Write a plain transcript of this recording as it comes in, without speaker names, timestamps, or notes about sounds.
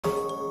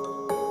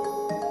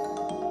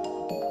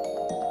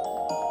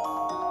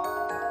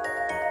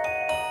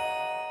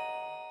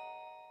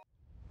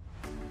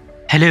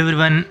Hello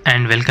everyone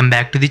and welcome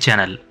back to the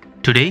channel.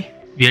 Today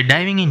we are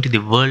diving into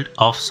the world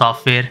of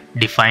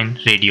software-defined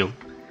radio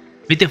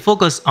with a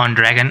focus on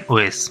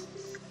DragonOS,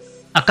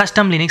 a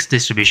custom Linux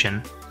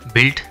distribution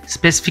built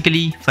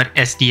specifically for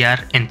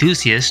SDR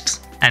enthusiasts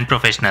and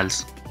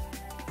professionals.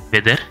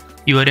 Whether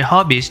you are a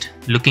hobbyist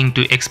looking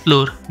to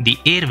explore the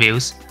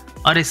airwaves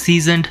or a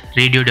seasoned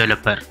radio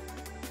developer,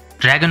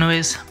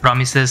 DragonOS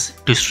promises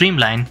to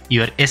streamline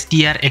your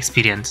SDR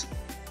experience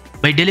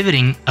by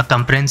delivering a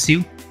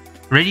comprehensive,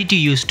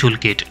 ready-to-use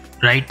toolkit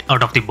right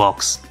out of the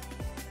box.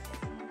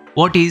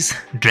 What is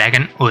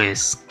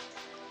DragonOS?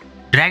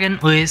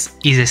 DragonOS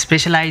is a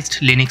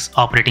specialized Linux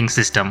operating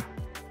system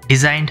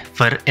designed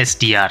for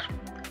SDR.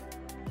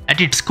 At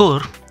its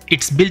core,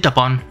 it's built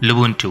upon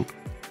Ubuntu,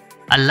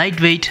 a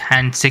lightweight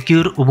and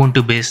secure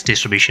Ubuntu-based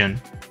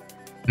distribution,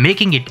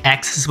 making it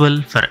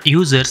accessible for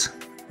users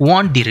who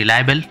want the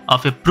reliable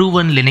of a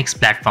proven Linux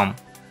platform,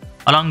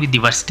 along with the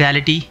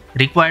versatility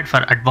required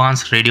for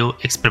advanced radio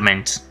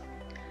experiments.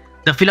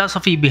 The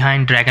philosophy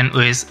behind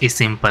DragonOS is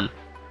simple.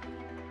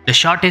 The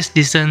shortest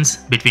distance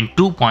between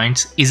 2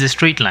 points is a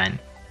straight line.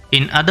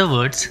 In other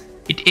words,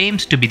 it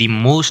aims to be the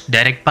most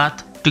direct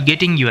path to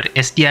getting your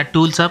SDR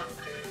tools up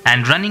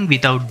and running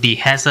without the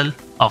hassle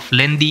of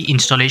lengthy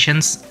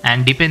installations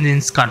and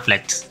dependency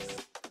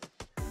conflicts.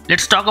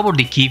 Let's talk about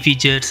the key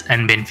features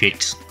and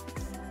benefits.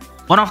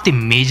 One of the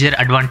major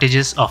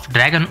advantages of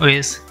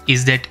DragonOS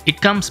is that it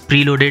comes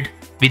preloaded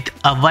with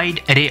a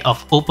wide array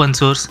of open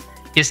source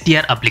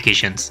SDR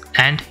applications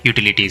and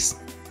utilities.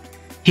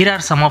 Here are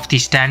some of the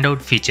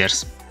standout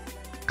features.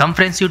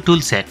 Comprehensive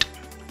toolset.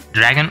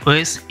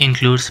 DragonOS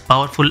includes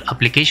powerful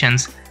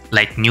applications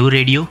like GNU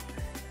Radio,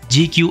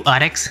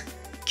 GQRX,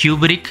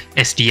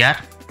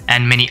 CubicSDR,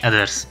 and many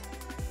others.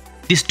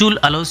 This tool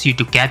allows you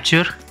to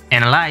capture,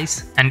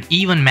 analyze, and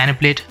even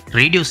manipulate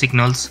radio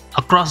signals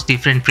across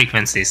different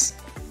frequencies.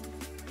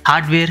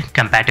 Hardware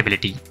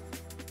compatibility.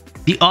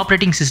 The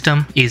operating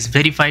system is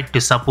verified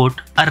to support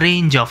a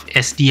range of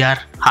SDR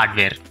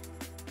hardware.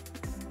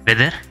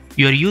 Whether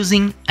you are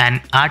using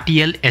an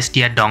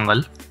RTL-SDR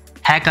dongle,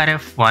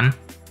 HackRF 1,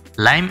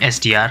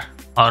 LimeSDR,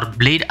 or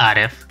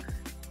BladeRF,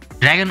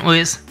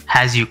 DragonOS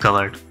has you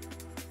covered.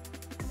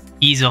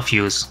 Ease of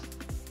use.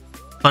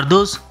 For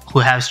those who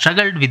have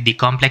struggled with the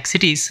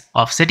complexities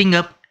of setting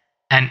up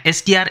an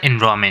SDR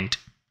environment,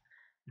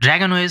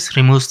 DragonOS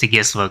removes the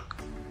guesswork.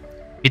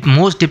 With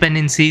most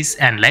dependencies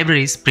and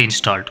libraries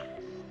pre-installed,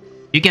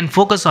 you can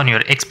focus on your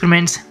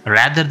experiments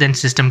rather than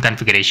system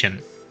configuration.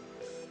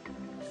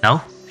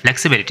 Now,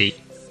 flexibility.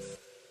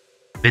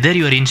 Whether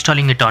you are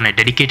installing it on a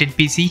dedicated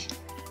PC,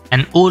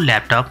 an old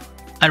laptop,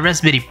 a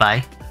Raspberry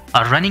Pi,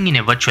 or running in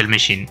a virtual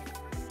machine,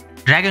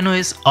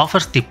 DragonOS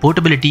offers the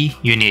portability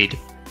you need.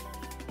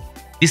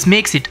 This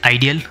makes it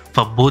ideal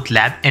for both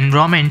lab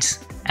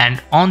environments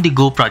and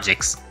on-the-go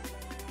projects.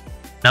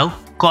 Now,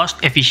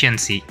 cost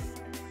efficiency.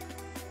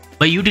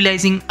 By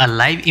utilizing a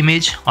live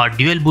image or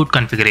dual boot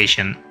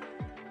configuration,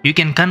 you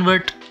can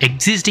convert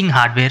existing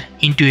hardware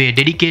into a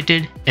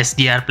dedicated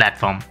SDR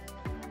platform,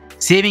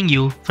 saving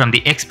you from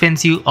the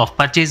expense of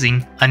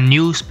purchasing a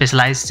new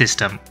specialized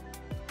system.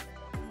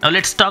 Now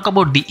let's talk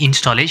about the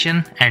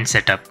installation and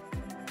setup.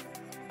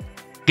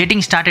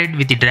 Getting started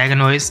with the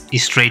DragonOS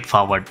is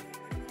straightforward.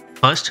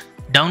 First,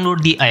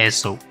 download the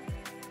ISO.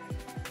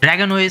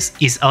 DragonOS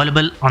is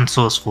available on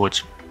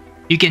SourceForge.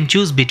 You can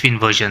choose between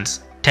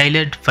versions,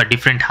 tailored for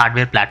different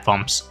hardware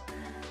platforms.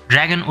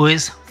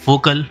 DragonOS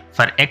Focal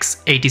for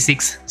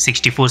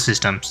x86-64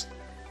 systems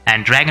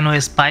and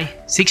DragonOS Pi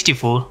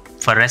 64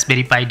 for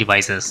Raspberry Pi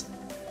devices.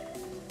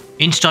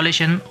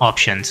 Installation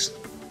options.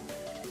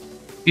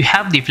 You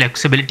have the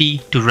flexibility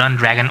to run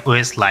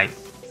DragonOS live,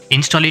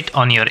 install it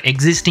on your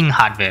existing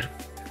hardware,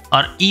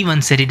 or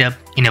even set it up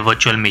in a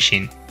virtual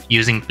machine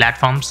using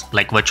platforms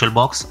like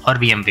VirtualBox or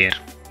VMware.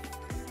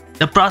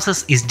 The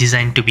process is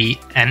designed to be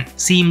as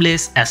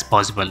seamless as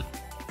possible,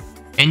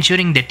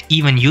 ensuring that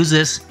even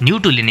users new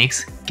to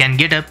Linux can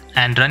get up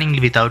and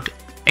running without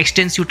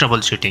extensive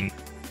troubleshooting.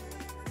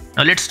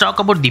 Now let's talk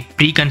about the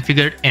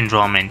pre-configured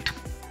environment.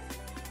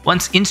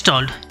 Once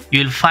installed,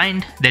 you will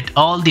find that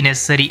all the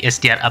necessary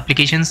SDR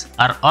applications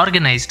are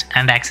organized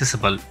and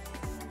accessible.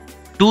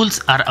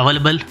 Tools are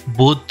available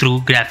both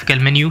through graphical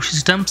menu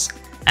systems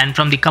and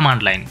from the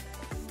command line.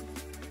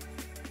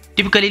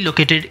 Typically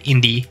located in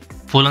the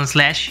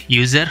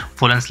 /user/src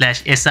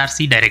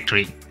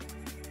directory.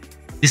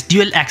 This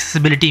dual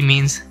accessibility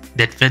means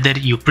that whether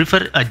you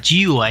prefer a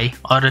GUI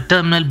or a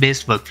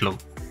terminal-based workflow,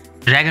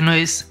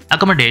 DragonOS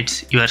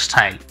accommodates your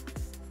style.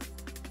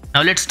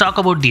 Now let's talk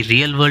about the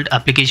real-world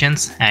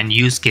applications and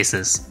use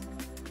cases.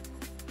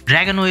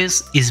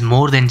 DragonOS is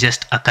more than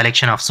just a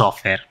collection of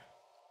software.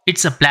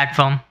 It's a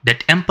platform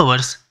that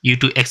empowers you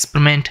to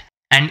experiment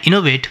and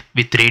innovate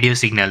with radio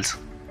signals.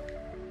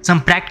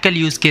 Some practical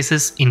use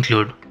cases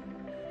include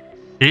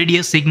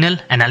radio signal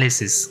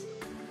analysis.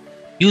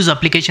 Use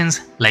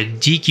applications like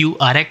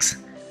GQRX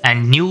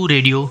and GNU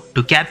Radio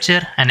to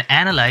capture and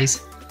analyze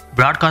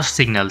broadcast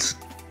signals,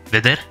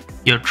 whether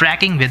you're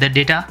tracking weather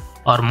data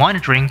or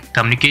monitoring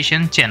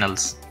communication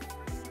channels.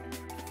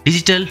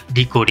 Digital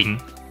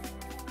decoding.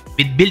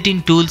 With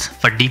built-in tools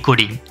for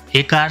decoding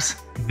ACARS,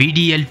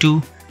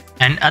 VDL2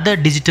 and other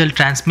digital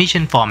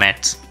transmission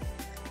formats,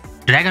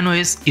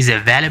 DragonOS is a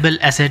valuable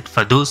asset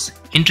for those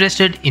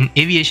interested in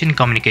aviation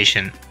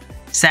communication,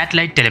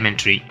 satellite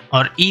telemetry,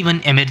 or even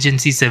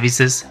emergency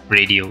services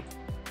radio.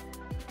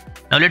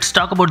 Now let's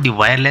talk about the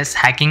wireless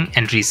hacking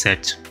and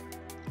research.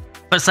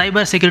 For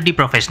cybersecurity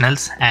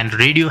professionals and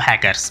radio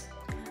hackers,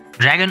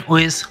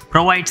 DragonOS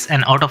provides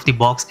an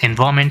out-of-the-box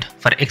environment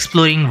for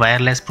exploring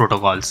wireless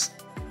protocols.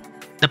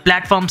 The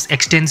platform's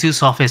extensive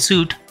software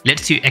suite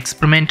lets you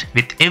experiment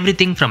with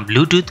everything from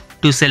Bluetooth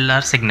to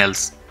cellular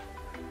signals.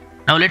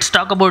 Now let's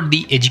talk about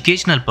the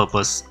educational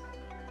purpose.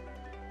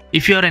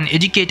 If you are an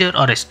educator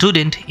or a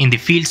student in the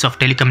fields of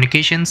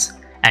telecommunications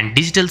and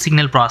digital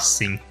signal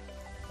processing,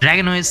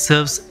 DragonOS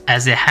serves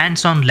as a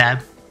hands-on lab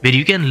where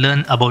you can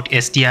learn about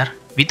SDR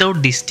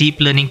without the steep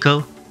learning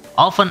curve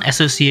often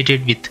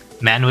associated with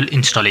manual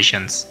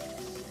installations.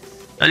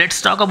 Now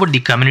let's talk about the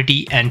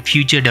community and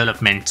future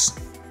developments.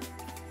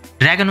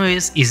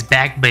 DragonOS is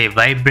backed by a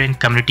vibrant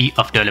community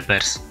of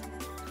developers,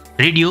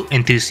 radio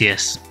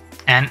enthusiasts,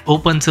 and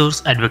open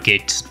source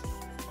advocates.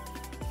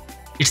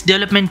 Its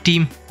development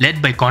team,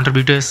 led by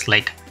contributors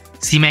like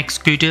CMax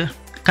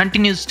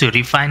continues to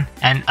refine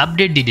and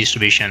update the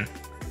distribution,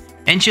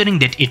 ensuring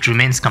that it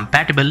remains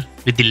compatible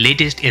with the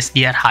latest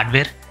SDR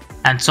hardware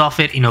and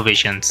software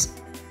innovations.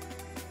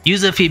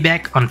 User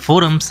feedback on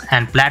forums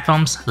and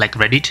platforms like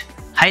Reddit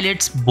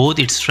highlights both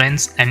its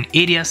strengths and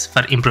areas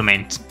for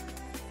improvement,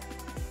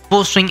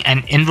 fostering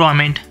an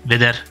environment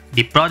where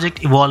the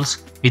project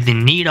evolves with the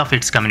need of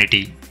its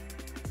community.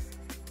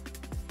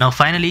 Now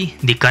finally,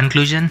 the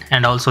conclusion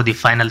and also the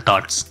final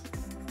thoughts.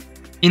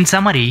 In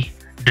summary,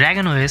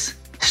 DragonOS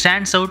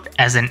stands out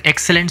as an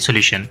excellent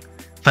solution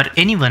for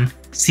anyone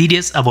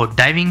serious about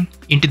diving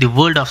into the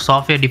world of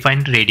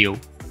software-defined radio.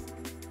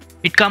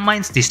 It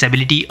combines the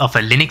stability of a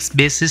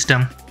Linux-based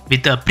system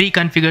with a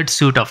pre-configured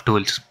suite of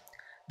tools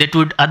that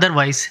would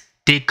otherwise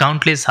take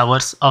countless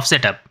hours of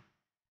setup.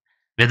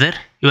 Whether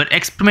you are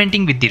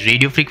experimenting with the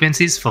radio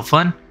frequencies for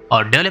fun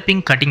or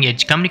developing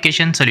cutting-edge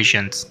communication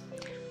solutions,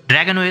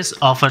 DragonOS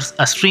offers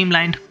a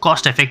streamlined,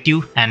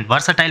 cost-effective, and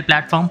versatile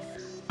platform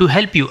to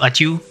help you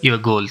achieve your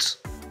goals.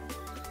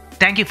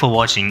 Thank you for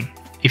watching.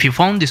 If you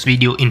found this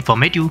video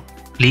informative,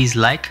 please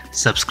like,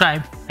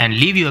 subscribe, and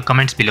leave your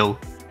comments below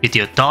with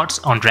your thoughts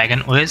on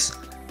DragonOS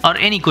or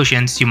any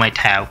questions you might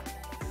have.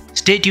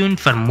 Stay tuned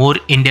for more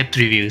in-depth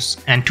reviews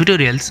and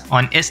tutorials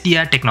on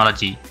SDR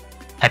technology.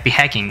 Happy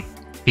hacking!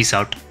 Peace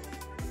out.